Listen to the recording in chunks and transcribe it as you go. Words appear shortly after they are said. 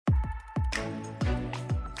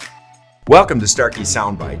Welcome to Starkey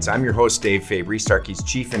Soundbites. I'm your host, Dave Fabry, Starkey's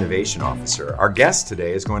Chief Innovation Officer. Our guest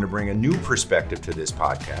today is going to bring a new perspective to this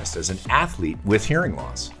podcast as an athlete with hearing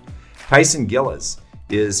loss. Tyson Gillies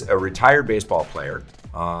is a retired baseball player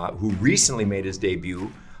who recently made his debut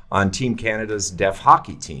on Team Canada's deaf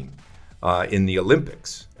hockey team in the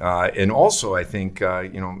Olympics. And also, I think,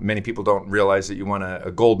 many people don't realize that you won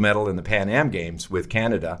a gold medal in the Pan Am Games with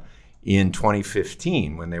Canada in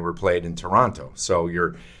 2015 when they were played in Toronto. So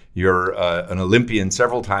you're an Olympian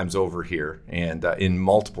several times over here and in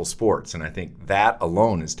multiple sports. And I think that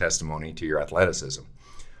alone is testimony to your athleticism.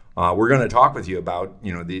 We're going to talk with you about,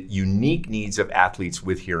 the unique needs of athletes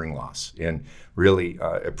with hearing loss, and really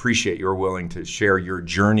appreciate you're willing to share your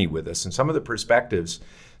journey with us and some of the perspectives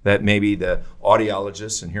that maybe the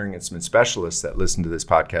audiologists and hearing instrument specialists that listen to this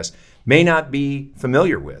podcast may not be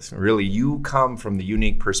familiar with. Really, you come from the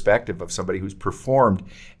unique perspective of somebody who's performed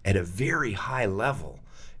at a very high level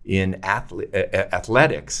in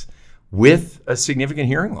athletics with a significant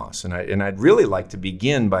hearing loss. And I'd really like to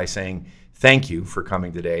begin by saying thank you for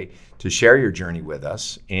coming today to share your journey with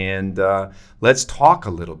us. And let's talk a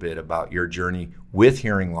little bit about your journey with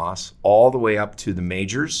hearing loss all the way up to the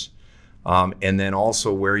majors, and then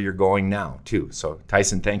also where you're going now, too. So,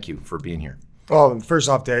 Tyson, thank you for being here. Well, first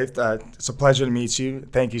off, Dave, it's a pleasure to meet you.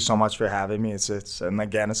 Thank you so much for having me. It's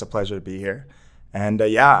a pleasure to be here. And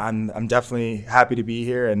I'm definitely happy to be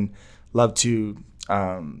here and love to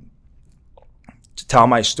tell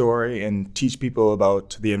my story and teach people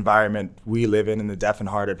about the environment we live in the deaf and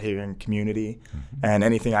hard of hearing community, and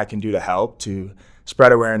anything I can do to help to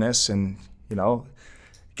spread awareness and,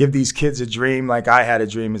 give these kids a dream like I had a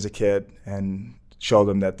dream as a kid and show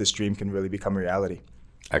them that this dream can really become a reality.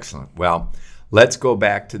 Excellent. Well, let's go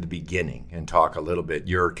back to the beginning and talk a little bit.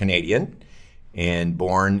 You're Canadian and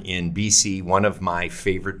born in BC, one of my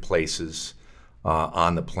favorite places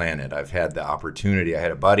on the planet. I've had the opportunity. I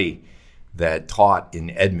had a buddy that taught in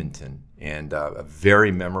Edmonton, and a very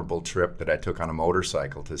memorable trip that I took on a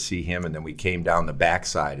motorcycle to see him. And then we came down the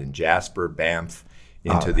backside in Jasper, Banff,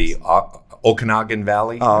 into the Okanagan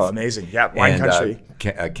Valley. Oh, amazing. Yeah, wine country.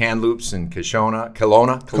 Kamloops and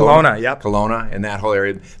Kelowna, yep. Kelowna, and that whole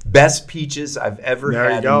area. Best peaches I've ever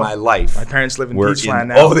had in my life. My parents live in Peachland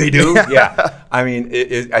now. Oh, they do? Yeah. I mean,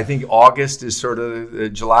 I think August is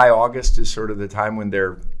July, August is sort of the time when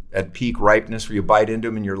they're at peak ripeness, where you bite into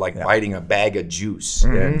them and you're like biting a bag of juice.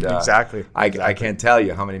 Mm-hmm, and Exactly. I can't tell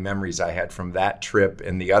you how many memories I had from that trip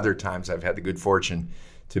and the other times I've had the good fortune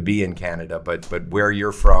to be in Canada. But where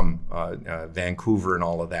you're from, Vancouver and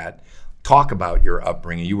all of that, talk about your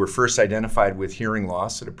upbringing. You were first identified with hearing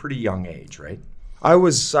loss at a pretty young age, right? I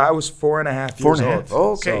was 4.5 years old.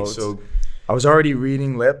 Oh, okay. So I was already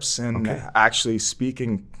reading lips and actually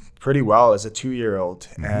speaking pretty well as a 2-year-old.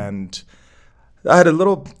 Mm-hmm. And I had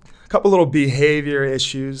a couple little behavior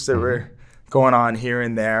issues that were going on here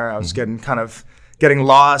and there. I was getting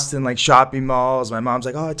lost in like shopping malls. My mom's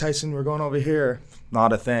like, "Oh, Tyson, we're going over here."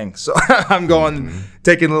 Not a thing. So I'm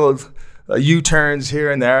taking little U-turns here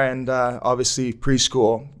and there. And obviously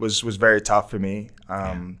preschool was very tough for me.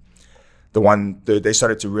 They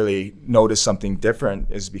started to really notice something different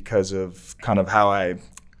is because of kind of how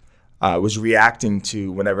I was reacting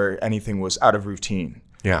to whenever anything was out of routine.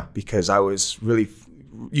 Yeah. Because I was really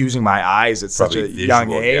using my eyes at such a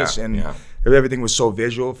young age, and everything was so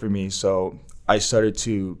visual for me. So I started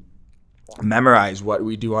to memorize what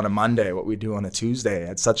we do on a Monday, what we do on a Tuesday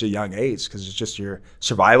at such a young age, because it's just your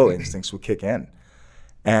survival instincts would kick in.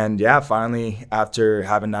 And finally, after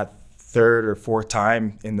having that third or fourth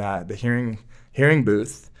time in the hearing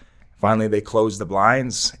booth, finally they closed the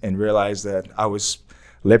blinds and realized that I was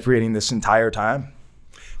lip reading this entire time.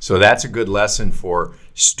 So that's a good lesson for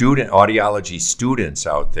audiology students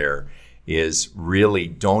out there, is really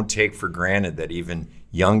don't take for granted that even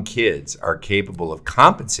young kids are capable of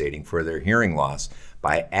compensating for their hearing loss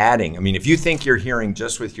by adding. I mean, if you think you're hearing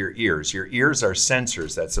just with your ears are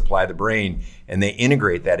sensors that supply the brain, and they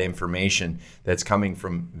integrate that information that's coming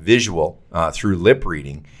from visual through lip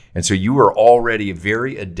reading. And so you are already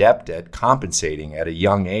very adept at compensating at a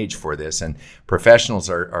young age for this. And professionals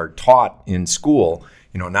are taught in school,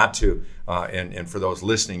 not to, and for those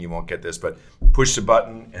listening, you won't get this, but push the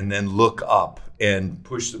button and then look up, and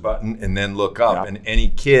push the button and then look up. Yeah. And any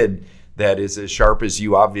kid that is as sharp as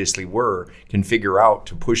you obviously were can figure out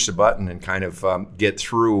to push the button and kind of get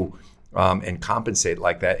through and compensate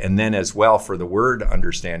like that. And then as well for the word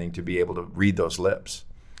understanding to be able to read those lips.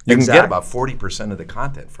 You can get about 40% of the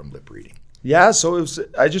content from lip reading. Yeah, so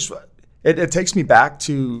it takes me back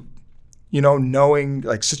to, knowing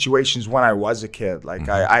like situations when I was a kid. Like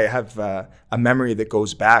I have a memory that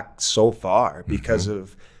goes back so far because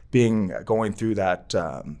of going through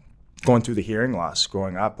the hearing loss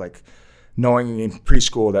growing up, like knowing in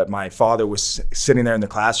preschool that my father was sitting there in the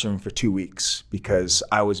classroom for 2 weeks because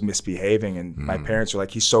I was misbehaving, and my parents were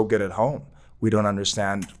like, he's so good at home, we don't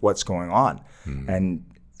understand what's going on. And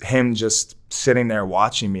him just sitting there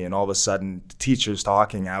watching me, and all of a sudden the teacher's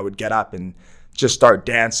talking, I would get up and just start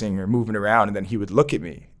dancing or moving around, and then he would look at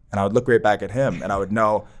me and I would look right back at him, and I would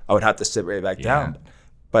know I would have to sit right back down.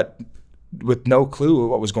 But with no clue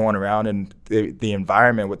what was going around in the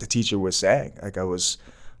environment, what the teacher was saying, like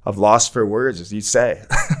I've lost for words, as you'd say.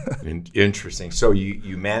 Interesting. So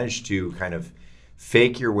you managed to kind of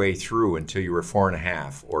fake your way through until you were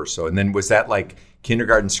 4.5 or so. And then was that like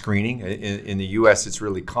kindergarten screening? In the U.S., it's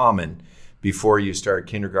really common before you start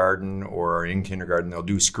kindergarten or in kindergarten, they'll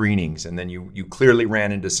do screenings. And then you clearly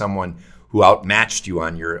ran into someone who outmatched you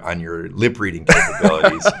on your lip reading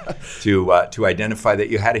capabilities to identify that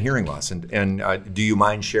you had a hearing loss. And do you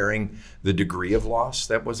mind sharing the degree of loss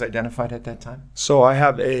that was identified at that time? So I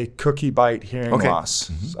have a cookie bite hearing loss.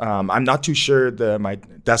 I'm not too sure my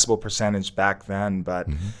decibel percentage back then, but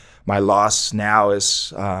my loss now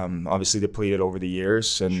is obviously depleted over the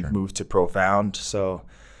years and moved to profound. So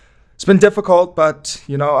it's been difficult, but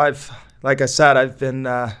I've been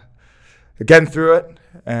getting through it.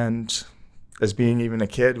 And as being even a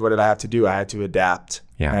kid, what did I have to do? I had to adapt.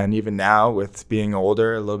 Yeah. And even now, with being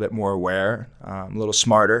older, a little bit more aware, a little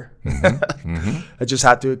smarter, I just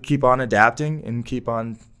had to keep on adapting and keep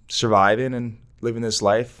on surviving and living this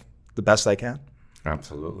life the best I can.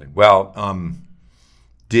 Absolutely. Well,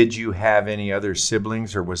 did you have any other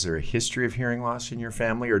siblings, or was there a history of hearing loss in your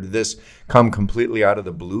family, or did this come completely out of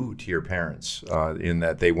the blue to your parents in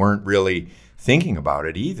that they weren't really thinking about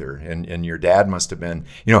it either? And your dad must have been,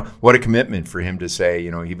 what a commitment for him to say,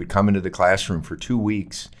 he would come into the classroom for 2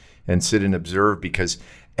 weeks and sit and observe, because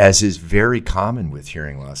as is very common with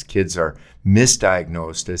hearing loss, kids are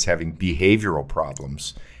misdiagnosed as having behavioral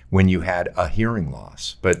problems when you had a hearing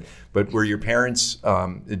loss. But were your parents,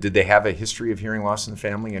 did they have a history of hearing loss in the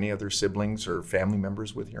family? Any other siblings or family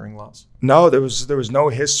members with hearing loss? No, there was no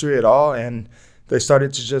history at all. And they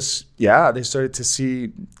started to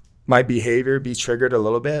see my behavior be triggered a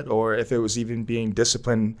little bit, or if it was even being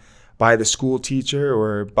disciplined by the school teacher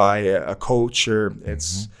or by a coach, and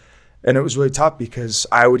it was really tough because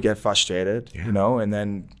I would get frustrated, and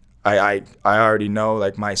then I already know,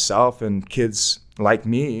 like myself and kids like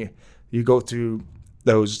me, you go through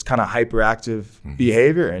those kind of hyperactive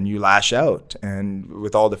behavior and you lash out, and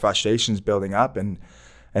with all the frustrations building up and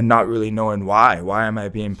not really knowing why am I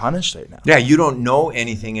being punished right now? Yeah, you don't know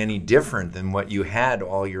anything any different than what you had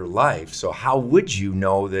all your life. So how would you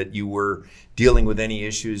know that you were dealing with any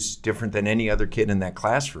issues different than any other kid in that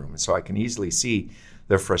classroom? So I can easily see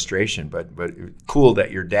the frustration, but cool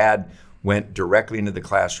that your dad went directly into the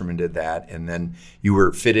classroom and did that. And then you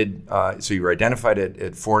were fitted, so you were identified at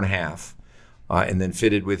 4.5 and then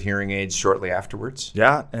fitted with hearing aids shortly afterwards?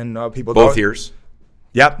 Yeah, and people both ears?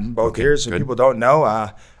 Yep, both ears. And people don't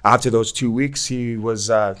know, after those 2 weeks he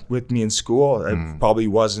was with me in school. It probably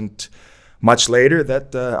wasn't much later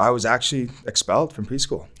that I was actually expelled from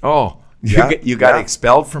preschool. Oh, you got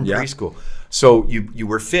expelled from preschool. So you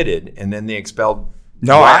were fitted, and then they expelled.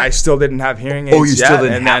 No, I still didn't have hearing aids. Oh, you still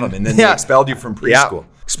didn't have them, and then they expelled you from preschool. Yeah.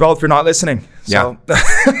 Expelled for not listening. So.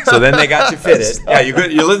 Yeah. So then they got you fitted. Yeah, you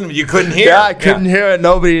couldn't hear. Yeah, I couldn't hear it.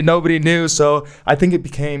 Nobody knew. So I think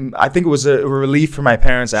it was a relief for my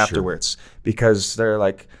parents afterwards, because they're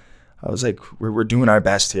like, I was like, we're doing our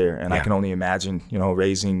best here, and I can only imagine,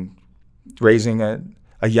 raising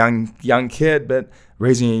a young kid, but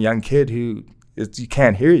raising a young kid who you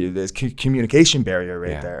can't hear you. There's communication barrier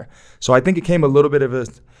there. So I think it came a little bit of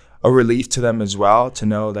a relief to them as well, to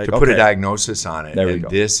know that, to put a diagnosis on it, and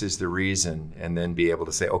this is the reason, and then be able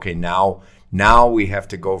to say, okay, now we have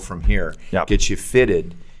to go from here. Get you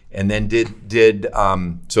fitted, and then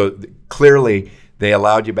so clearly they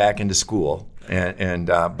allowed you back into school,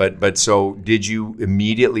 but so did you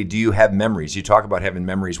immediately? Do you have memories? You talk about having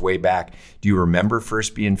memories way back. Do you remember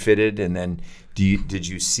first being fitted, and then did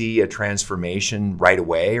you see a transformation right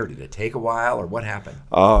away, or did it take a while, or what happened?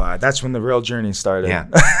 Oh, that's when the real journey started.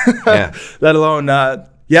 Yeah. Let alone,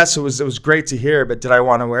 yes, it was great to hear, but did I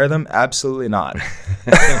want to wear them? Absolutely not.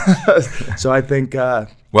 So I think...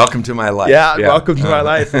 welcome to my life. Yeah, welcome to my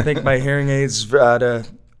life. I think my hearing aids at a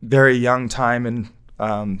very young time in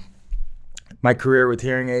my career with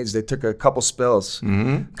hearing aids, they took a couple spills,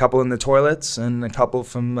 a couple in the toilets and a couple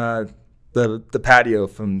from the patio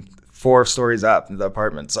from 4 stories up in the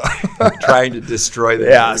apartment. So trying to destroy them.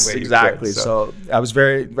 Yes, exactly. So I was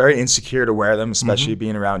very, very insecure to wear them, especially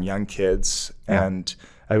being around young kids. And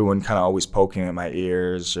everyone kind of always poking at my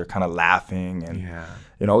ears or kind of laughing. And,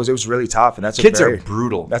 it was really tough. And kids are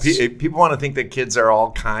brutal. People want to think that kids are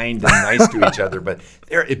all kind and nice to each other, but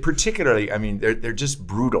they're just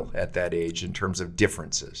brutal at that age in terms of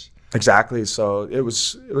differences. Exactly. So it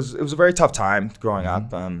was a very tough time growing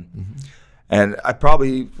up. And I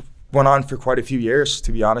probably went on for quite a few years,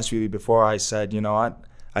 to be honest with you, before I said, you know what,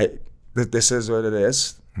 this is what it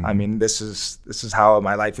is. I mean, this is how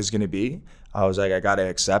my life is going to be. I was like, I got to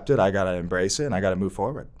accept it. I got to embrace it, and I got to move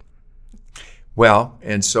forward. Well,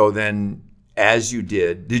 and so then as you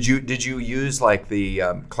did you use like the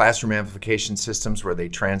classroom amplification systems where they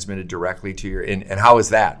transmitted directly to your, and how was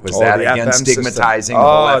that? Was that again FM stigmatizing? The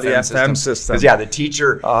FM system. Because the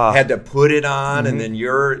teacher had to put it on, and then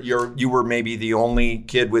you were maybe the only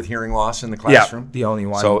kid with hearing loss in the classroom. The only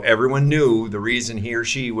one. So everyone knew the reason he or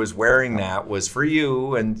she was wearing that was for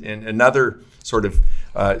you and another sort of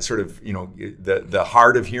the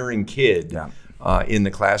hard of hearing kid. In the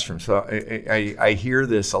classroom. So I hear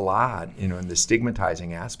this a lot, in the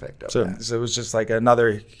stigmatizing aspect of that. So it was just like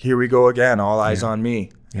another, here we go again, all eyes on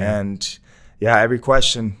me. And every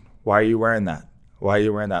question, why are you wearing that? Why are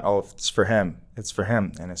you wearing that? Oh, it's for him. It's for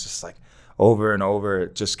him. And it's just like over and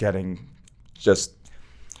over,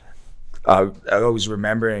 I always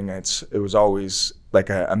remembering it was always like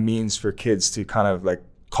a means for kids to kind of like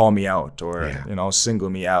call me out or, single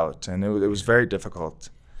me out. And it was very difficult.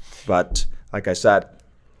 But like I said,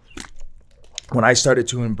 when I started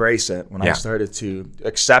to embrace it, when I started to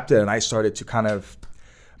accept it, and I started to kind of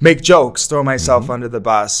make jokes, throw myself under the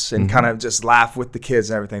bus, and kind of just laugh with the kids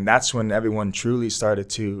and everything, that's when everyone truly started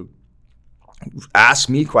to ask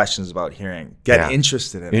me questions about hearing, get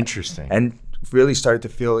interested in it, and really started to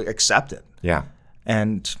feel accepted. Yeah.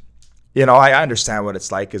 And, I understand what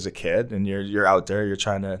it's like as a kid, and you're out there, you're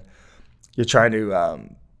trying to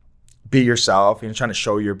be yourself, trying to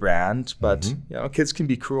show your brand, but kids can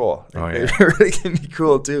be cruel. They really can be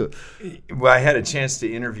cruel too. Well, I had a chance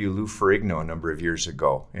to interview Lou Ferrigno a number of years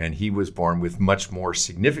ago, and he was born with much more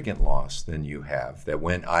significant loss than you have that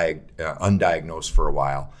went undiagnosed for a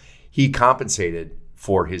while. He compensated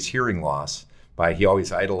for his hearing loss he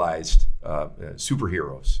always idolized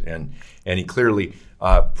superheroes, and he clearly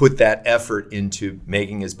put that effort into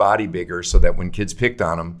making his body bigger so that when kids picked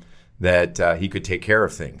on him, that he could take care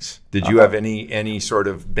of things. Did you have any sort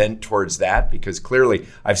of bent towards that? Because clearly,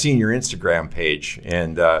 I've seen your Instagram page,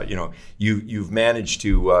 and you've managed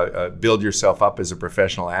to build yourself up as a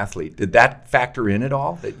professional athlete. Did that factor in at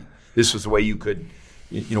all? That this was the way you could,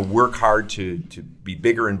 work hard to be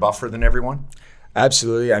bigger and buffer than everyone?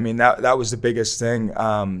 Absolutely. I mean, that was the biggest thing.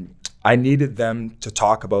 I needed them to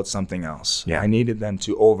talk about something else. I needed them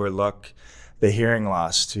to overlook the hearing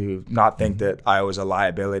loss, to not think that I was a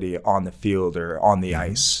liability on the field or on the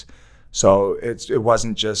ice. So it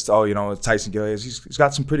wasn't just, Tyson Gillies, he's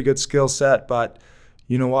got some pretty good skill set, but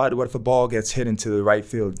you know what if a ball gets hit into the right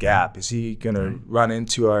field gap? Is he going to run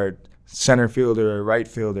into our center fielder or right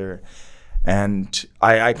fielder? And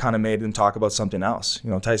I kind of made them talk about something else.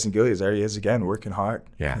 Tyson Gillies, there he is again, working hard.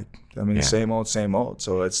 Same old.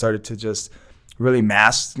 So it started to just really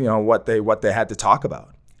mask, what they had to talk about.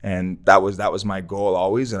 And that was my goal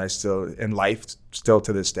always, and I still, in life, still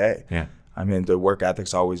to this day. I mean, the work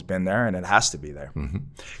ethic's always been there, and it has to be there.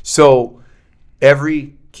 So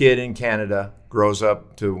every kid in Canada grows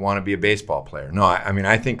up to want to be a baseball player. No,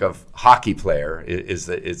 I think of hockey player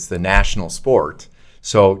it's the national sport.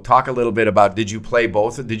 So talk a little bit about, did you play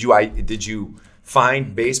both? Did you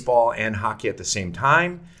find baseball and hockey at the same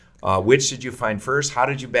time? Which did you find first? How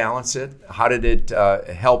did you balance it? How did it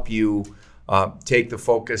help you take the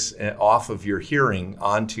focus off of your hearing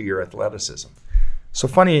onto your athleticism? So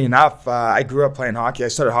funny enough, I grew up playing hockey. I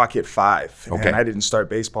started hockey at 5, and I didn't start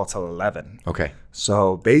baseball till 11. Okay.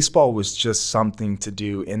 So baseball was just something to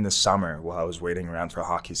do in the summer while I was waiting around for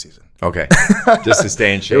hockey season. Okay. Just to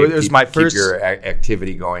stay in shape. It was my first. Keep your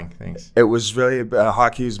activity going. Things. It was really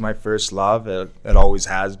hockey was my first love. It always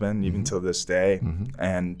has been, even till this day.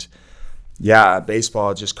 And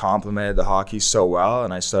baseball just complemented the hockey so well,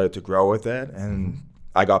 and I started to grow with it. And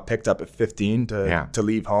I got picked up at 15 to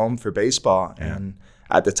leave home for baseball. And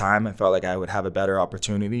at the time, I felt like I would have a better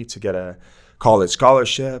opportunity to get a college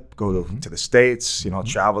scholarship, go to the States,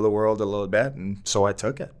 travel the world a little bit. And so I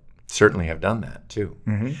took it. Certainly have done that too.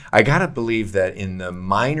 I got to believe that in the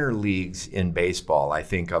minor leagues in baseball, I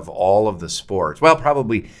think of all of the sports, well,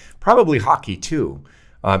 probably hockey too.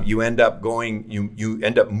 You end up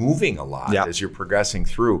moving a lot as you're progressing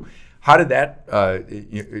through. How did that?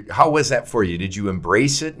 How was that for you? Did you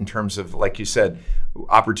embrace it in terms of, like you said,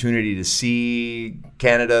 opportunity to see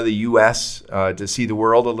Canada, the U.S., to see the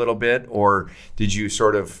world a little bit, or did you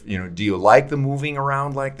sort of, do you like the moving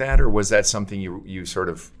around like that, or was that something you sort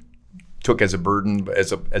of took as a burden,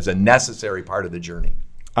 as a necessary part of the journey?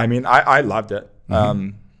 I mean, I loved it.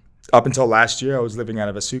 Mm-hmm. Up until last year, I was living out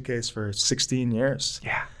of a suitcase for 16 years.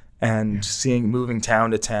 Yeah. And moving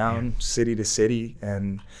town to town, city to city,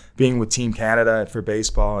 and being with Team Canada for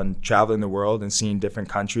baseball and traveling the world and seeing different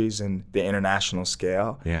countries and the international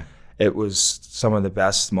scale. Yeah. It was some of the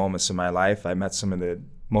best moments of my life. I met some of the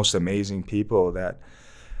most amazing people that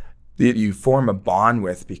you form a bond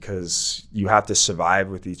with, because you have to survive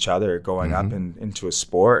with each other going up into a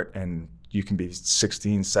sport, and you can be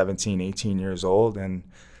 16, 17, 18 years old and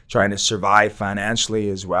trying to survive financially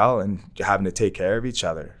as well, and having to take care of each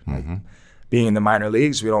other. Mm-hmm. Like, being in the minor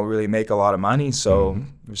leagues, we don't really make a lot of money, so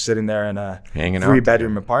we're sitting there in a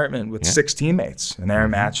 3-bedroom apartment with 6 teammates, an air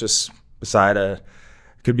mattress beside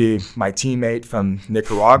could be my teammate from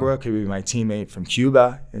Nicaragua, could be my teammate from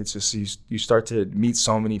Cuba. It's just you start to meet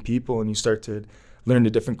so many people, and you start to learn the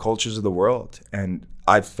different cultures of the world, and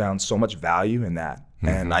I've found so much value in that,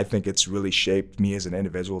 and I think it's really shaped me as an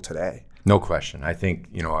individual today. No question. I think,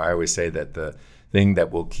 I always say that the thing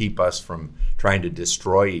that will keep us from trying to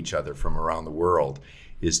destroy each other from around the world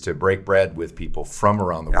is to break bread with people from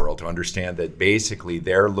around the world, to understand that basically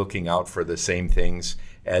they're looking out for the same things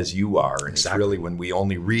as you are. And It's really when we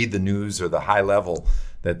only read the news or the high level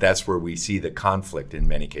that's where we see the conflict in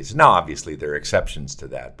many cases. Now, obviously, there are exceptions to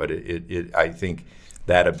that, but I think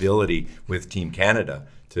that ability with Team Canada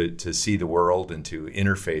to see the world and to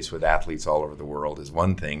interface with athletes all over the world is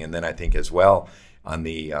one thing. And then I think as well, on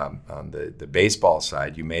the baseball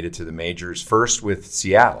side, you made it to the majors first with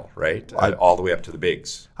Seattle, right? All the way up to the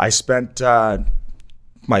bigs. I spent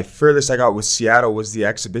my furthest I got with Seattle was the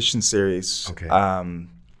exhibition series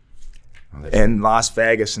in Las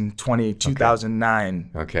Vegas in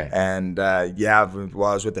 2009. Okay. And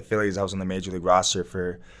while I was with the Phillies, I was on the major league roster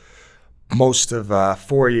for most of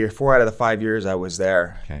 4 out of the 5 years I was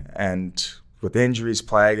there. Okay. And with injuries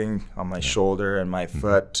plaguing on my shoulder and my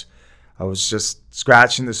foot, I was just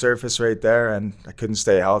scratching the surface right there, and I couldn't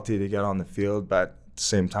stay healthy to get on the field. But at the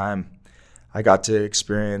same time, I got to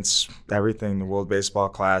experience everything, the World Baseball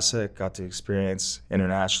Classic, got to experience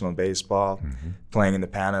international baseball, playing in the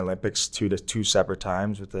Pan Olympics two separate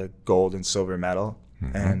times with a gold and silver medal.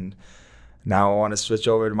 And now I want to switch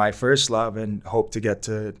over to my first love and hope to get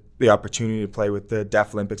to the opportunity to play with the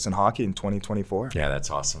Deaf Olympics in hockey in 2024. Yeah,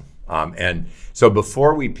 that's awesome. And so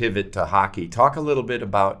before we pivot to hockey, talk a little bit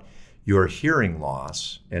about your hearing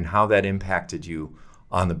loss and how that impacted you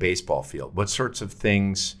on the baseball field. What sorts of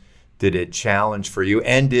things did it challenge for you?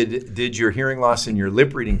 And did your hearing loss and your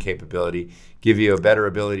lip reading capability give you a better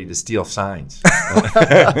ability to steal signs?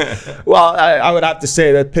 Well, I would have to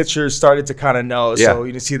say that pitchers started to kind of know. Yeah. So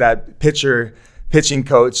you see that pitching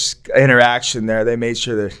coach interaction there. They made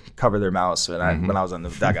sure to cover their mouths when I was on the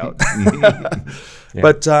dugout. Yeah.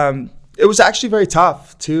 But it was actually very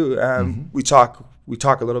tough too. We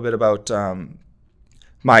talk a little bit about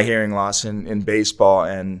my hearing loss in baseball,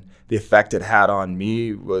 and the effect it had on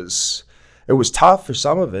me was tough for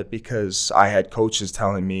some of it, because I had coaches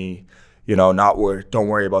telling me, don't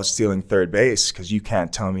worry about stealing third base, because you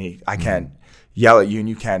can't tell me, I can't yell at you and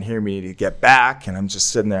you can't hear me to get back. And I'm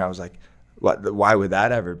just sitting there. I was like, why would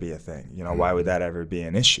that ever be a thing? Why would that ever be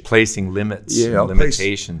an issue? Placing limits,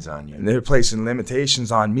 limitations on you. And they were placing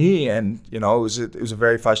limitations on me, and it was a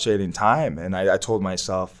very frustrating time. And I told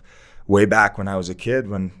myself way back when I was a kid,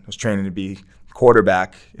 when I was training to be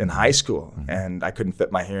quarterback in high school, and I couldn't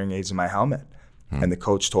fit my hearing aids in my helmet, and the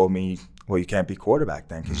coach told me, well, you can't be quarterback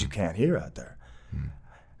then because you can't hear out there.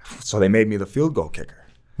 So they made me the field goal kicker.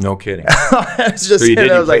 No kidding. So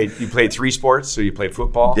you played 3 sports. So you played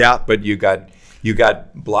football. Yeah. But you got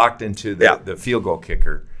blocked into the field goal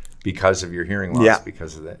kicker because of your hearing loss. Yeah.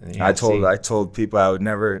 Because of that. I told people I would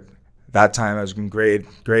never. That time I was in grade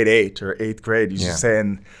 8 or 8th grade. Used to say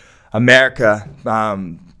in America,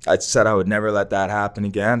 I said I would never let that happen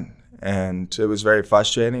again, and it was very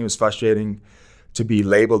frustrating. It was frustrating to be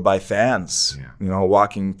labeled by fans.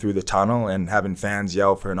 Walking through the tunnel and having fans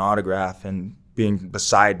yell for an autograph, and being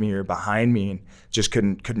beside me or behind me, and just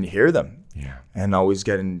couldn't hear them. Yeah. And always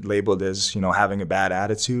getting labeled as having a bad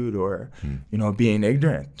attitude or being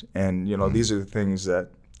ignorant. And these are the things that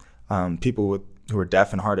people who are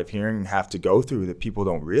deaf and hard of hearing have to go through that people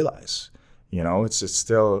don't realize.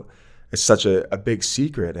 It's such a big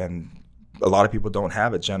secret, and a lot of people don't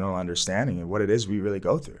have a general understanding of what it is we really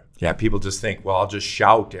go through. Yeah, people just think, well, I'll just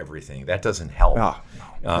shout everything. That doesn't help. Oh,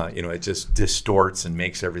 no. It just distorts and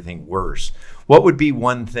makes everything worse. What would be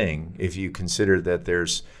one thing, if you consider that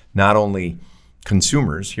there's not only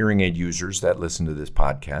consumers, hearing aid users that listen to this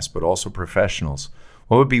podcast, but also professionals,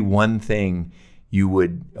 what would be one thing you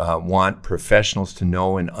would want professionals to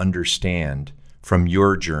know and understand from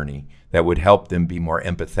your journey that would help them be more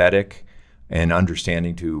empathetic and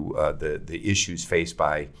understanding to the issues faced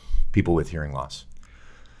by people with hearing loss?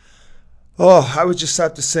 Oh, I would just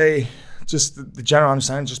have to say, just the general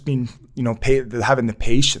understanding, just being, having the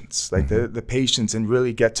patience, like the patience, and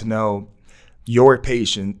really get to know your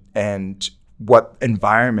patient and what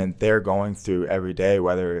environment they're going through every day,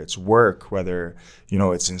 whether it's work, whether,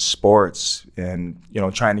 it's in sports, and,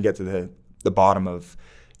 trying to get to the bottom of,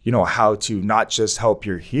 how to not just help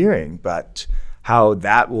your hearing, but how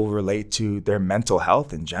that will relate to their mental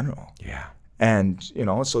health in general. Yeah. And,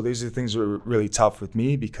 so these are things that are really tough with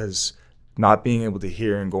me, because not being able to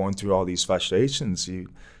hear and going through all these frustrations, you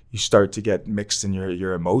start to get mixed in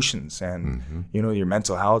your emotions, and, your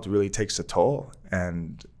mental health really takes a toll.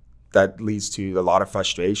 And that leads to a lot of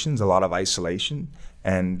frustrations, a lot of isolation.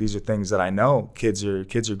 And these are things that I know kids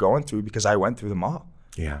are going through, because I went through them all.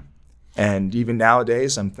 Yeah. And even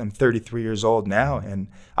nowadays, I'm 33 years old now, and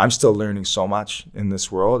I'm still learning so much in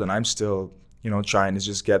this world, and I'm still, trying to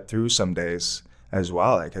just get through some days as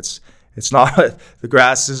well. Like it's not, the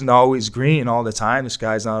grass isn't always green all the time. The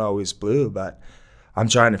sky's not always blue, but I'm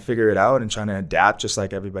trying to figure it out and trying to adapt just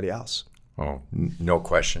like everybody else. Oh, no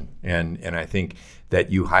question. And I think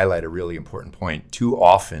that you highlight a really important point. Too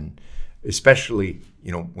often, especially,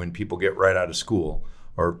 when people get right out of school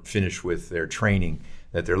or finish with their training,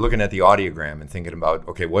 that they're looking at the audiogram and thinking about,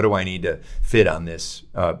 okay, what do I need to fit on this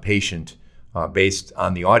patient based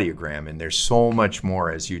on the audiogram? And there's so much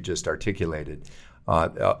more, as you just articulated,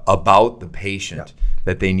 about the patient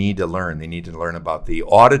that they need to learn. They need to learn about the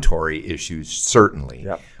auditory issues, certainly.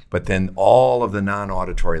 Yep. But then all of the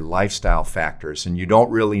non-auditory lifestyle factors, and you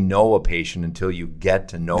don't really know a patient until you get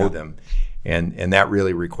to know them. And that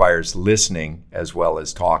really requires listening as well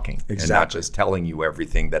as talking. Exactly. And not just telling you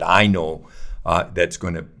everything that I know that's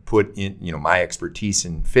going to put in, my expertise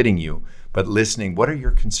in fitting you, but listening. What are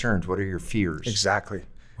your concerns? What are your fears? Exactly.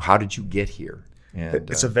 How did you get here? And,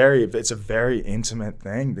 it's a very intimate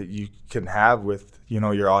thing that you can have with,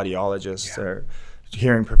 your audiologist or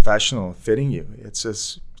hearing professional fitting you. It's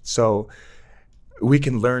just, so we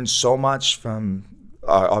can learn so much from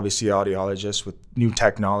obviously audiologists with new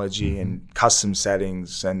technology and custom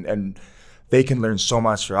settings, and they can learn so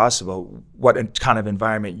much for us about what kind of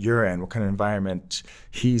environment you're in, what kind of environment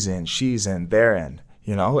he's in, she's in, they're in,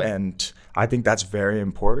 and I think that's very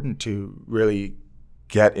important to really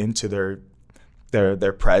get into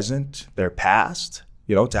their present, their past,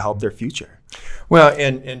 to help their future. Well,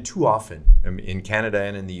 and too often, in Canada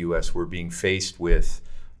and in the U.S., we're being faced with,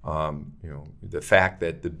 the fact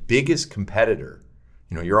that the biggest competitor,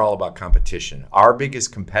 you're all about competition. Our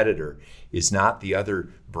biggest competitor is not the other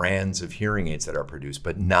brands of hearing aids that are produced,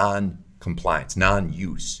 but non-compliance,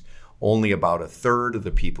 non-use. Only about a third of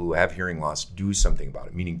the people who have hearing loss do something about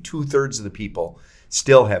it, meaning 2/3 of the people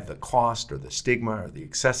still have the cost or the stigma or the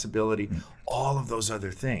accessibility, all of those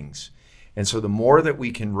other things. And so the more that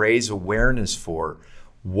we can raise awareness for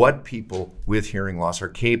what people with hearing loss are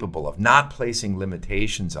capable of, not placing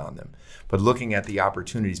limitations on them, but looking at the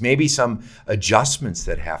opportunities, maybe some adjustments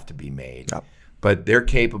that have to be made, but they're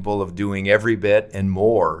capable of doing every bit and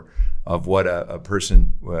more of what a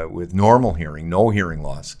person with normal hearing, no hearing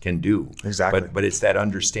loss, can do. Exactly. But it's that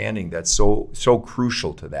understanding that's so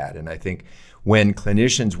crucial to that. And I think when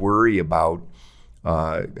clinicians worry about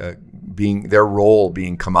their role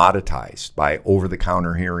being commoditized by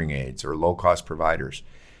over-the-counter hearing aids or low-cost providers,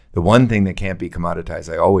 the one thing that can't be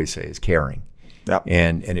commoditized, I always say, is caring. Yep.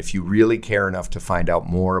 And if you really care enough to find out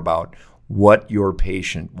more about what your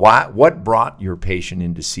patient, what brought your patient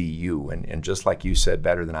in to see you, and just like you said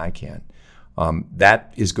better than I can,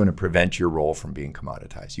 that is going to prevent your role from being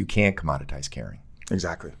commoditized. You can't commoditize caring.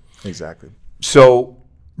 Exactly. So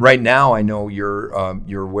right now, I know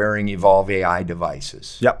you're wearing Evolve AI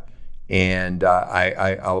devices. Yep. And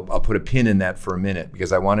I'll put a pin in that for a minute,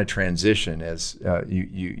 because I want to transition as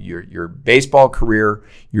your baseball career,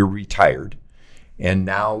 you're retired, and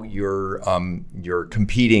now you're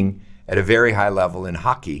competing at a very high level in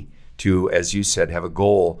hockey to, as you said, have a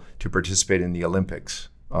goal to participate in the Olympics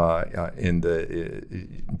in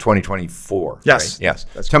 2024. Yes. Right? Yes.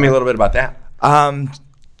 That's Tell me a little bit about that.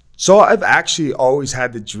 So I've actually always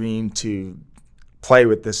had the dream to play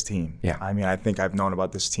with this team. Yeah. I mean, I think I've known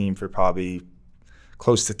about this team for probably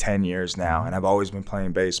close to 10 years now, and I've always been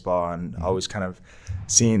playing baseball and always kind of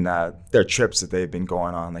seen their trips that they've been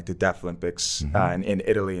going on, like the Deaf Olympics in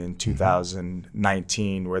Italy in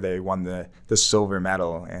 2019, where they won the silver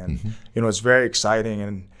medal. And, it's very exciting.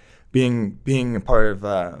 And being a part of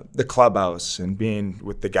the clubhouse and being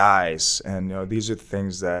with the guys, and, these are the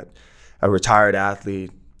things that a retired athlete,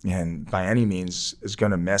 and by any means, is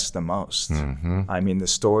going to miss the most. I mean, the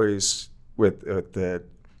stories with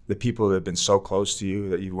the people that have been so close to you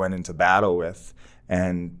that you went into battle with,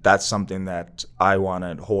 and that's something that I want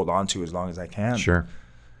to hold on to as long as I can. Sure.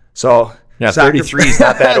 So 33 is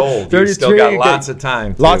not that old. You still got lots of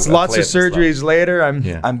time. Lots of surgeries later.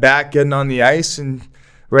 I'm back getting on the ice and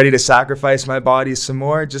ready to sacrifice my body some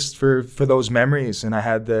more just for those memories. And I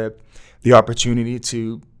had the opportunity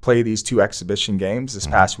to play these 2 exhibition games this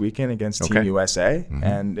past weekend against Team USA,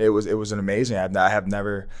 and it was an amazing. I have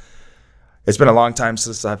never. It's been a long time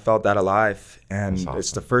since I felt that alive, and awesome.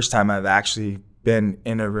 It's the first time I've actually been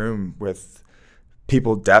in a room with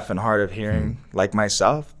people deaf and hard of hearing like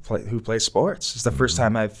myself who play sports. It's the first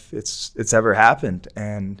time it's ever happened,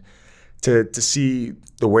 and to see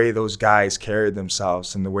the way those guys carried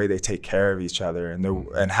themselves and the way they take care of each other,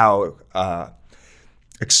 and how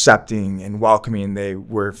accepting and welcoming they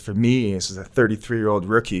were for me as a 33-year-old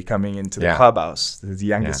rookie coming into the clubhouse. The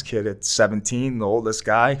youngest kid at 17, the oldest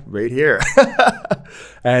guy right here.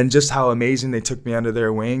 And just how amazing they took me under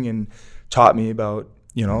their wing and taught me about,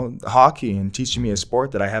 hockey, and teaching me a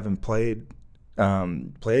sport that I haven't played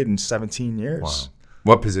in 17 years. Wow.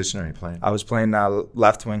 What position are you playing? I was playing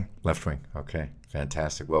left wing. Left wing. Okay.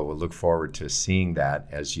 Fantastic. Well, we'll look forward to seeing that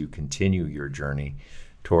as you continue your journey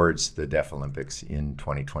towards the Deaf Olympics in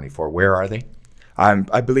 2024. Where are they?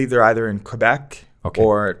 I believe they're either in Quebec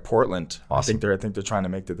or at Portland. Awesome. I think they're trying to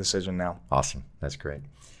make the decision now. Awesome. That's great.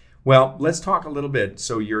 Well, let's talk a little bit.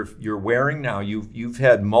 So you're wearing now. You've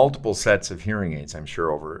had multiple sets of hearing aids, I'm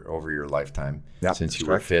sure, over your lifetime since you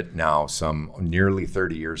were fit. Now, some nearly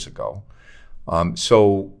 30 years ago.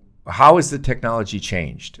 So how has the technology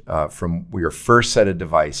changed from your first set of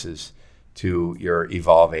devices to your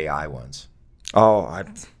Evolve AI ones? Oh,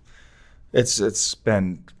 it's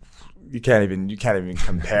been you can't even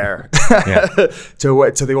compare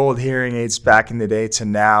to the old hearing aids back in the day to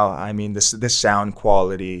now. I mean, this sound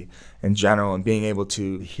quality in general, and being able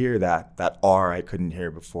to hear that R I couldn't hear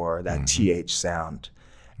before, that TH sound,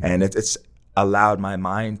 and it's allowed my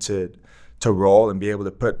mind to roll and be able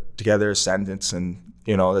to put together a sentence and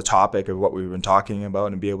the topic of what we've been talking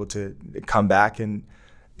about, and be able to come back and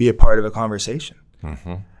be a part of a conversation.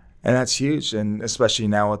 And that's huge, and especially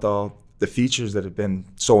now with all the features that have been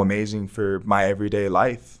so amazing for my everyday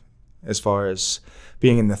life, as far as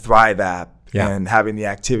being in the Thrive app and having the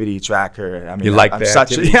activity tracker. I mean, you like the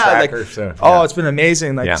activity tracker? It's been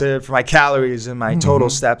amazing. For my calories and my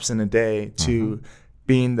total steps in a day, to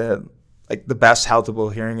being the best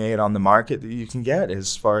healthable hearing aid on the market that you can get,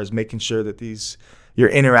 as far as making sure that you're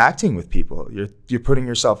interacting with people, you're putting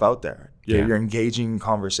yourself out there, you're engaging in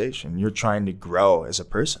conversation, you're trying to grow as a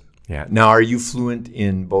person. Yeah. Now, are you fluent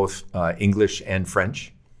in both English and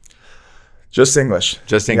French? Just English.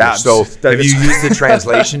 Just English. Yeah, so have you used the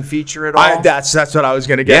translation feature at all? That's what I was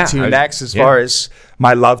going to get to next, as far as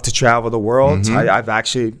my love to travel the world. I've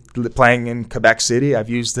actually, playing in Quebec City, I've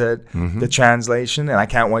used the translation, and I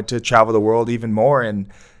can't wait to travel the world even more and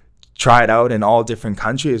try it out in all different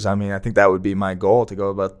countries. I mean, I think that would be my goal, to go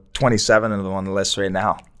about 27 of them on the list right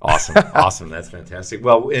now. Awesome. That's fantastic.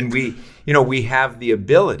 Well, and we have the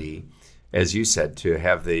ability, as you said, to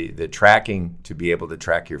have the tracking, to be able to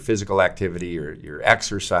track your physical activity, your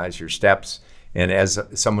exercise, your steps. And as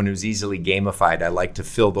someone who's easily gamified, I like to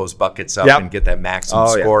fill those buckets up and get that maximum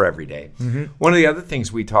score every day. One of the other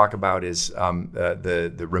things we talk about is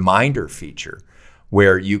the reminder feature,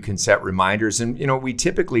 where you can set reminders. And, we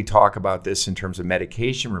typically talk about this in terms of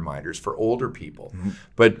medication reminders for older people.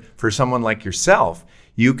 But for someone like yourself,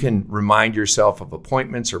 you can remind yourself of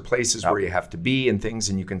appointments or places where you have to be and things,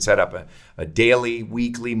 and you can set up a daily,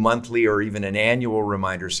 weekly, monthly, or even an annual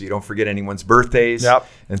reminder so you don't forget anyone's birthdays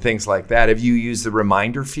and things like that. Have you used the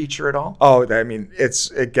reminder feature at all? Oh, I mean,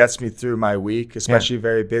 it gets me through my week, especially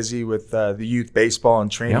very busy with the youth baseball and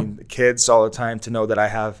training the kids all the time, to know that I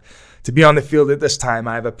have to be on the field at this time.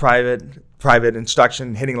 I have a private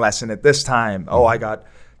instruction hitting lesson at this time. I got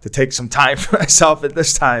to take some time for myself at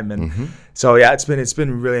this time. And so, it's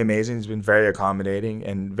been really amazing. It's been very accommodating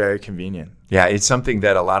and very convenient. Yeah, it's something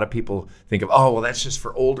that a lot of people think of, that's just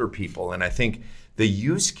for older people. And I think the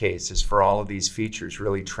use cases for all of these features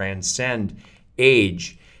really transcend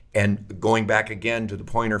age. And going back again to the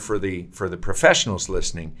pointer for the professionals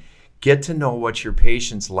listening, get to know what your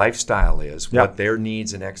patient's lifestyle is, what their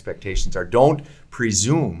needs and expectations are. Don't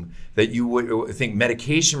presume that you would think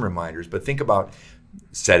medication reminders, but think about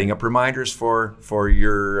setting up reminders for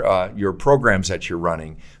your programs that you're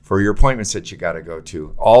running, for your appointments that you got to go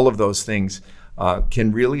to. All of those things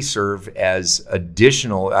can really serve as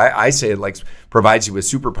additional, I say it like provides you with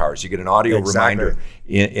superpowers. You get an audio reminder,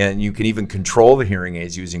 and you can even control the hearing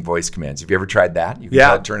aids using voice commands. Have you ever tried that? You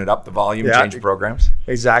can turn it up, the volume, change programs.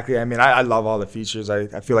 Exactly. I mean, I love all the features. I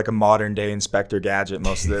feel like a modern day Inspector Gadget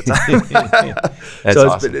most of the time. That's so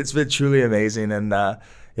awesome. It's been truly amazing. And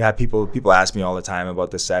people ask me all the time about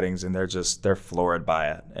the settings, and they're floored by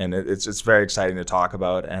it. And it's very exciting to talk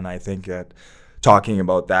about. And I think that talking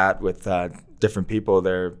about that with different people,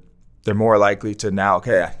 they're more likely to now,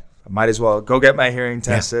 okay, I might as well go get my hearing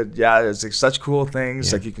tested. There's like such cool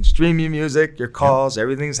things. Like you can stream your music, your calls,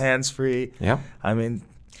 everything's hands-free. I mean,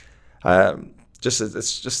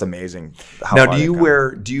 it's just amazing. Now, do you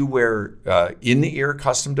wear in the ear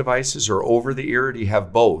custom devices or over the ear? Or do you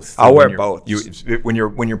have both? I'll wear both. When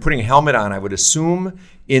you're putting a helmet on, I would assume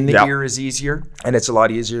in the ear is easier, and it's a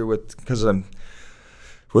lot easier because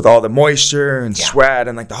with all the moisture and sweat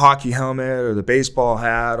and like the hockey helmet or the baseball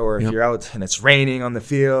hat, or if you're out and it's raining on the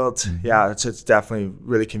field. It's definitely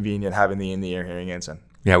really convenient having the in-the-ear hearing aids in.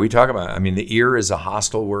 Yeah, we talk about, I mean, the ear is a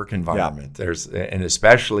hostile work environment. And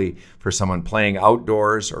especially for someone playing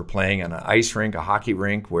outdoors or playing on an ice rink, a hockey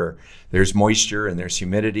rink, where there's moisture and there's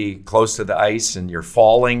humidity close to the ice and you're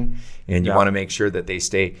falling, and you want to make sure that they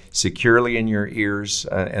stay securely in your ears.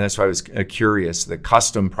 And that's why I was curious. The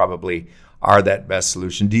custom probably are that best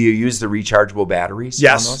solution. Do you use the rechargeable batteries?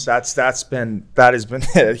 Yes, that has been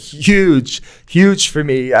huge for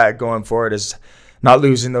me going forward, is not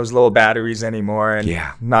losing those little batteries anymore, and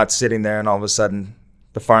not sitting there and all of a sudden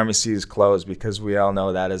the pharmacy is closed, because we all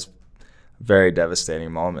know that is very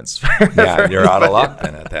devastating moments. You're out of luck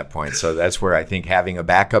then at that point. So that's where I think having a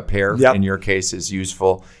backup pair in your case is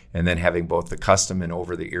useful, and then having both the custom and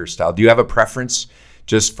over the ear style. Do you have a preference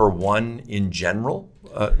just for one in general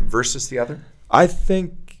versus the other? I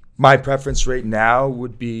think my preference right now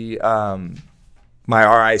would be my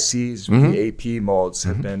RICs with the AP molds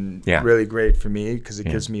have been really great for me, because it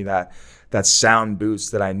gives me that sound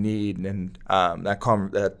boost that I need, and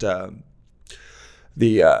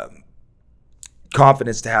the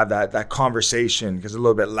confidence to have that conversation, because it's a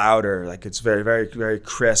little bit louder. Like it's very, very, very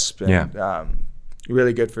crisp, and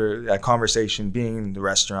really good for that conversation, being in the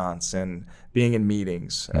restaurants and being in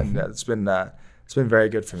meetings, and it's been very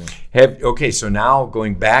good for me. So now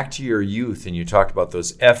going back to your youth, and you talked about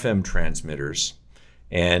those FM transmitters,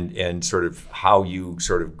 and sort of how you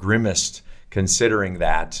sort of grimaced considering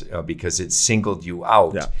that because it singled you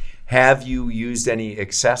out. Have you used any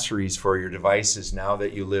accessories for your devices now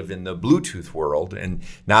that you live in the Bluetooth world? And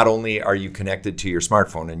not only are you connected to your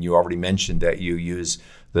smartphone, and you already mentioned that you use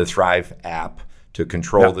the Thrive app to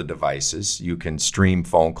control the devices. You can stream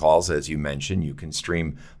phone calls, as you mentioned. You can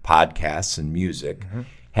stream podcasts and music.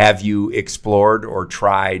 Have you explored or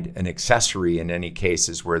tried an accessory in any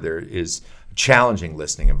cases where there is a challenging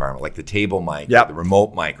listening environment, like the table mic, the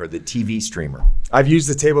remote mic, or the TV streamer? I've used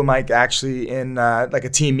the table mic actually in like a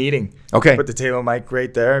team meeting. Okay. Put the table mic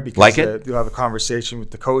right there, because you'll have a conversation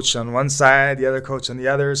with the coach on one side, the other coach on the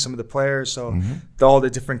other, some of the players. So all the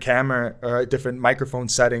different camera or different microphone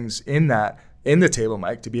settings in the table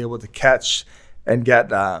mic to be able to catch and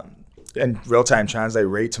get and real-time translate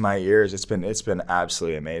right to my ears. It's been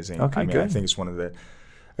absolutely amazing. Okay, I think it's one of the.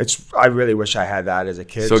 I really wish I had that as a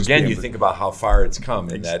kid. So again, you think about how far it's come,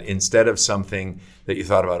 and that instead of something that you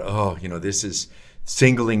thought about, this is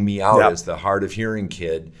singling me out as the hard of hearing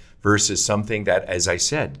kid, versus something that, as I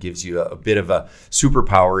said, gives you a bit of a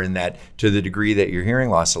superpower in that, to the degree that your hearing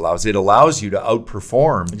loss allows you to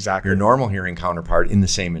outperform your normal hearing counterpart in the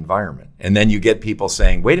same environment. And then you get people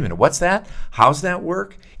saying, wait a minute, what's that? How's that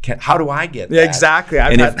work? How do I get that? Yeah, exactly.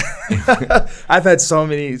 I've had so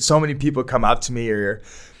many people come up to me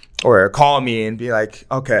or call me and be like,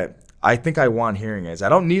 okay, I think I want hearing aids. I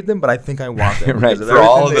don't need them, but I think I want them. Right, for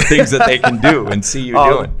all of the things that they can do and see you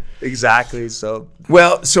doing. Exactly. So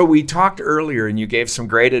we talked earlier, and you gave some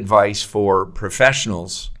great advice for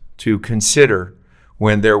professionals to consider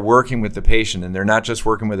when they're working with the patient, and they're not just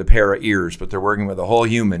working with a pair of ears, but they're working with a whole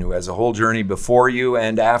human who has a whole journey before you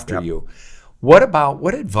and after you. What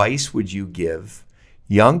advice would you give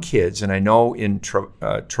young kids? And I know in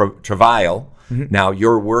Travail, now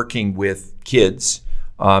you're working with kids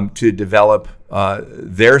to develop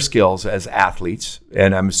their skills as athletes,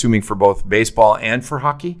 and I'm assuming for both baseball and for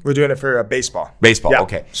hockey? We're doing it for baseball. Baseball,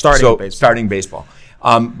 okay. Starting baseball. Starting baseball.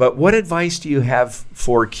 But what advice do you have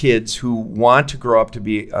for kids who want to grow up to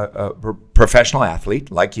be a professional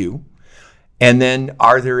athlete like you? And then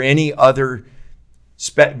are there any other,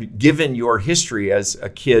 given your history as a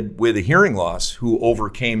kid with a hearing loss who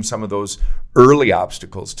overcame some of those early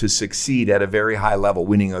obstacles to succeed at a very high level,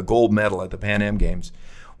 winning a gold medal at the Pan Am Games,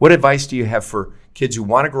 what advice do you have for kids who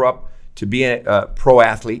want to grow up to be a pro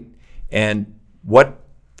athlete? And what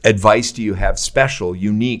advice do you have special,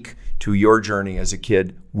 unique to your journey as a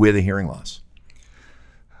kid with a hearing loss?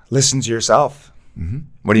 Listen to yourself. Mm-hmm.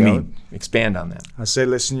 What do you mean? Expand on that. I say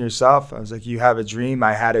listen to yourself. I was like, you have a dream.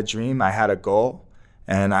 I had a dream. I had a goal.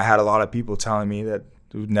 And I had a lot of people telling me that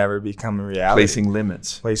it would never become a reality. Placing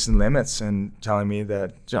limits and telling me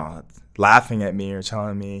that, laughing at me or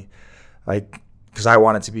telling me, because I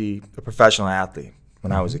wanted to be a professional athlete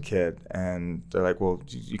when I was a kid. And they're like, well,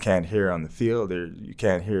 you can't hear on the field, or you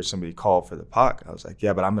can't hear somebody call for the puck. I was like,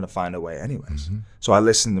 yeah, but I'm going to find a way anyways. Mm-hmm. So I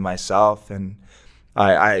listened to myself, and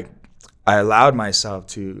I allowed myself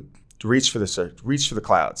to reach for the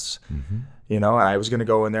clouds. Mm-hmm. And I was going to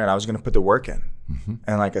go in there and I was going to put the work in. Mm-hmm.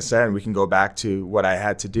 And like I said, we can go back to what I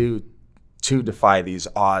had to do to defy these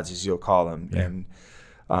odds, as you'll call them, and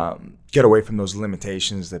get away from those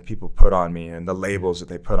limitations that people put on me and the labels that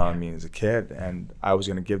they put on me as a kid. And I was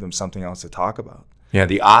going to give them something else to talk about. Yeah,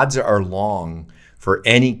 the odds are long for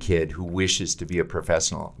any kid who wishes to be a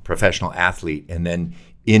professional athlete. And then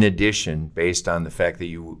in addition, based on the fact that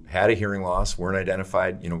you had a hearing loss, weren't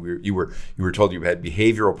identified, you were told you had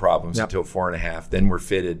behavioral problems until 4.5, then were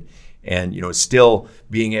fitted. And, still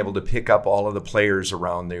being able to pick up all of the players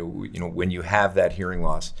around there, when you have that hearing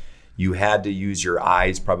loss, you had to use your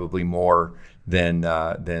eyes probably more than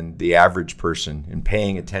the average person in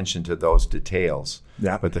paying attention to those details.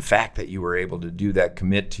 Yeah. But the fact that you were able to do that,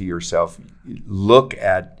 commit to yourself, look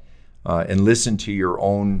at and listen to your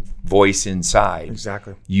own voice inside.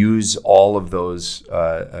 Exactly. Use all of those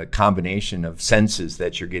combination of senses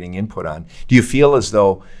that you're getting input on. Do you feel as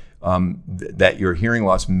though that your hearing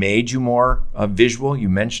loss made you more visual? You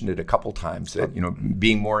mentioned it a couple times, that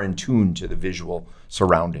being more in tune to the visual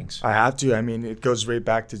surroundings. I have to. I mean, it goes right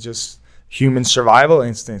back to just human survival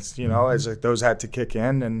instincts. As those had to kick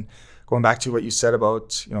in. And going back to what you said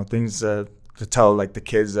about things to tell the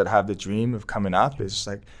kids that have the dream of coming up is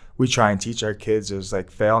we try and teach our kids is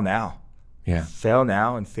fail now. Yeah. Fail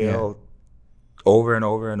now and fail. Yeah. Over and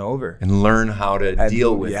over and over, and learn how to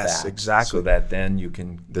deal with that. Yes, exactly. So that then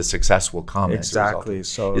the success will come. Exactly.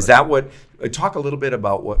 So is that what? Talk a little bit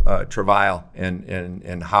about what Travail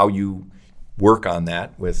and how you work on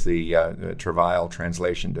that with the Travail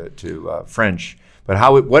translation to French.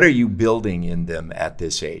 But what are you building in them at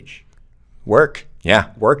this age? Work.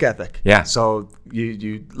 Yeah. Work ethic. Yeah. So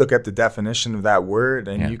you look at the definition of that word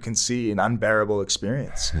and you can see an unbearable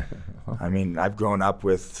experience. I mean, I've grown up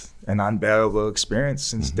with an unbearable experience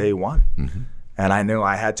since day one. Mm-hmm. And I knew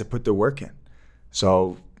I had to put the work in.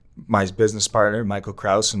 So my business partner, Michael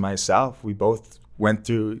Kraus, and myself, we both went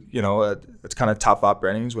through, it's kind of tough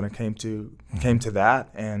upbringings when it came to that.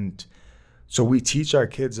 And so we teach our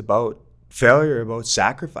kids about failure, about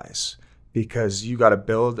sacrifice, because you got to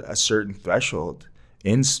build a certain threshold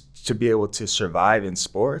to be able to survive in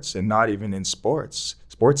sports, and not even in sports.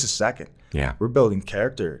 Sports is second. Yeah. We're building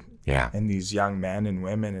character. Yeah. And these young men and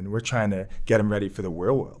women, and we're trying to get them ready for the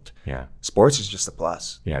real world. Yeah. Sports is just a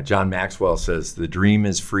plus. Yeah. John Maxwell says the dream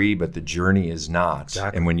is free, but the journey is not.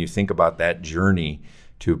 Exactly. And when you think about that journey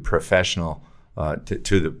to professional,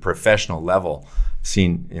 to the professional level,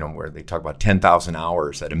 seen, where they talk about 10,000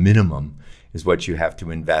 hours at a minimum is what you have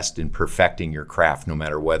to invest in perfecting your craft, no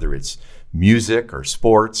matter whether it's music or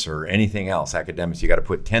sports or anything else, academics. You got to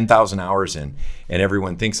put 10,000 hours in, and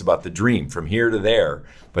everyone thinks about the dream from here to there,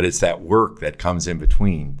 but it's that work that comes in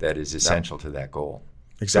between that is essential to that goal.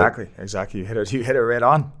 Exactly. You hit it right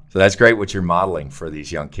on. So that's great what you're modeling for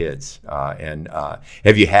these young kids. And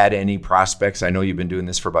have you had any prospects? I know you've been doing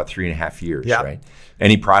this for about 3.5 years, right?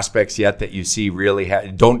 Any prospects yet that you see really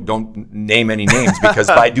don't name any names, because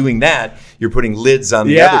by doing that, you're putting lids on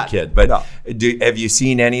the other kid. But have you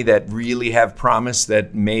seen any that really have promise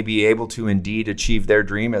that may be able to indeed achieve their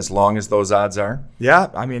dream as long as those odds are? Yeah,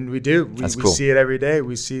 I mean, we do. We cool. see it every day.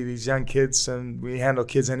 We see these young kids, and we handle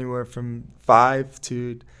kids anywhere from 5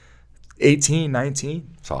 to 18, 19.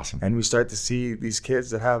 It's awesome. And we start to see these kids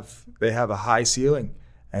that have a high ceiling.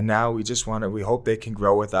 And now we hope they can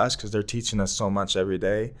grow with us, because they're teaching us so much every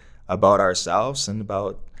day about ourselves and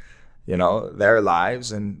about, their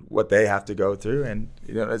lives and what they have to go through. And,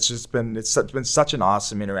 it's been such an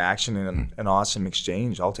awesome interaction and an awesome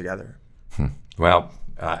exchange altogether. Well,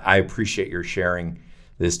 I appreciate your sharing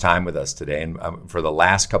this time with us today. And for the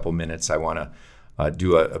last couple minutes, I want to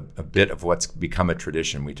do a bit of what's become a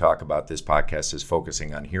tradition. We talk about this podcast as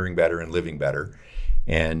focusing on hearing better and living better.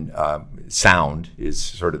 And sound is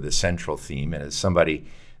sort of the central theme. And as somebody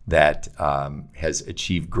that has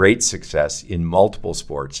achieved great success in multiple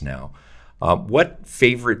sports now, what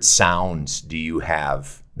favorite sounds do you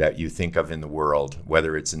have that you think of in the world,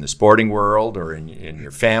 whether it's in the sporting world or in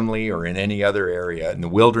your family or in any other area? In the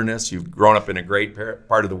wilderness, you've grown up in a great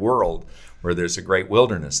part of the world where there's a great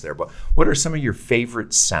wilderness there. But what are some of your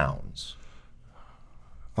favorite sounds?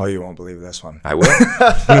 Oh, you won't believe this one. I will.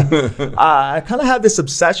 I kind of have this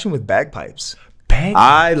obsession with bagpipes.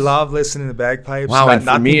 I love listening to bagpipes. Wow, and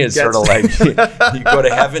for me, it's sort of like you go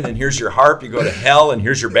to heaven and here's your harp. You go to hell and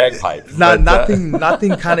here's your bagpipe.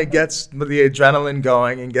 Nothing kind of gets the adrenaline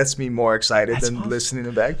going and gets me more excited than awesome. Listening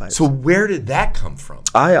to bagpipes. So where did that come from?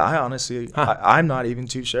 I honestly, I'm not even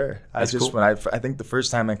too sure. That's cool. I think the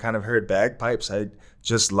first time I kind of heard bagpipes, I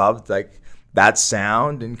just loved like that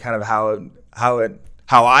sound and kind of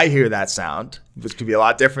how I hear that sound, which could be a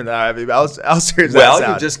lot different than how everybody else hears that sound.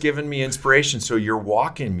 Well, you've just given me inspiration. So your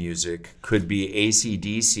walk-in music could be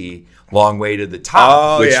AC/DC, Long Way to the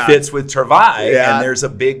Top, which fits with Travai, and there's a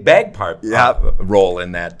big bagpipe role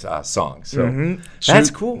in that song. So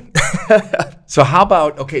that's cool. So how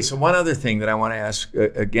about, so one other thing that I want to ask,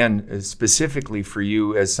 again, specifically for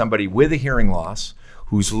you as somebody with a hearing loss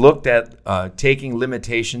who's looked at taking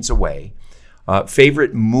limitations away,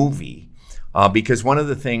 favorite movie? Because one of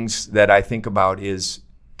the things that I think about is,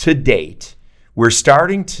 to date, we're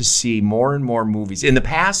starting to see more and more movies. In the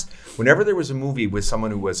past, whenever there was a movie with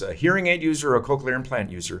someone who was a hearing aid user or a cochlear implant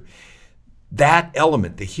user, that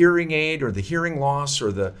element, the hearing aid or the hearing loss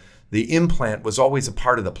or the implant, was always a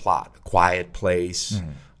part of the plot. A Quiet Place,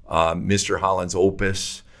 Mr. Holland's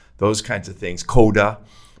Opus, those kinds of things, Coda.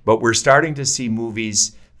 But we're starting to see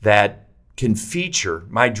movies that can feature,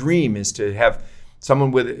 my dream is to have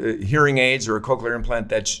someone with hearing aids or a cochlear implant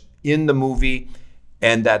that's in the movie,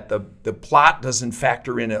 and that the plot doesn't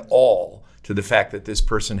factor in at all to the fact that this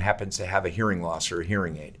person happens to have a hearing loss or a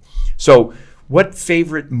hearing aid. So what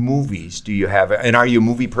favorite movies do you have? And are you a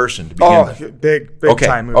movie person to begin with? Big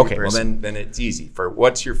time movie person. Well, then it's easy.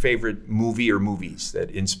 What's your favorite movie or movies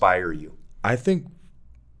that inspire you? I think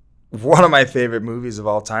one of my favorite movies of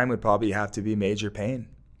all time would probably have to be Major Payne.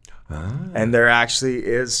 And there actually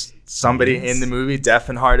is somebody in the movie deaf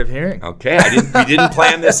and hard of hearing. Okay, we didn't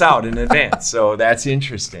plan this out in advance, so that's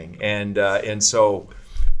interesting. And so,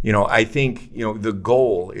 I think the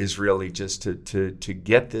goal is really just to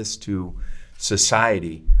get this to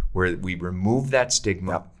society where we remove that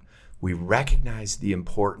stigma, we recognize the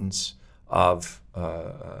importance of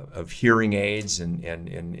hearing aids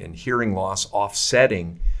and hearing loss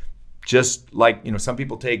offsetting. Just like, some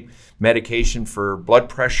people take medication for blood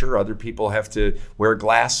pressure, other people have to wear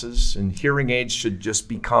glasses, and hearing aids should just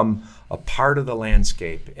become a part of the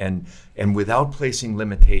landscape and without placing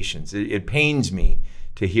limitations. It pains me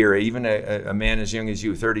to hear, even a man as young as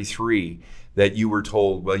you, 33, that you were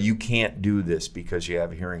told, well, you can't do this because you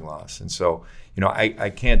have a hearing loss. And so, I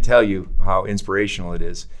can't tell you how inspirational it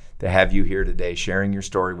is to have you here today sharing your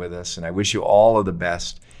story with us. And I wish you all of the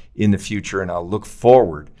best in the future, and I'll look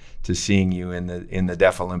forward to seeing you in the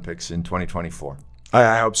Deaf Olympics in 2024.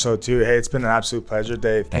 I hope so too. Hey, it's been an absolute pleasure,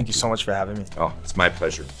 Dave. Thank you so much for having me. Oh, it's my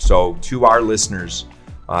pleasure. So to our listeners,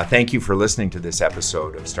 thank you for listening to this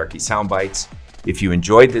episode of Starkey Soundbites. If you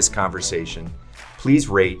enjoyed this conversation, please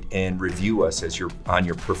rate and review us on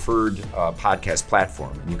your preferred podcast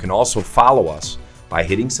platform. And you can also follow us by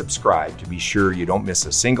hitting subscribe to be sure you don't miss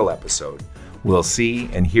a single episode. We'll see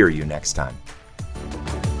and hear you next time.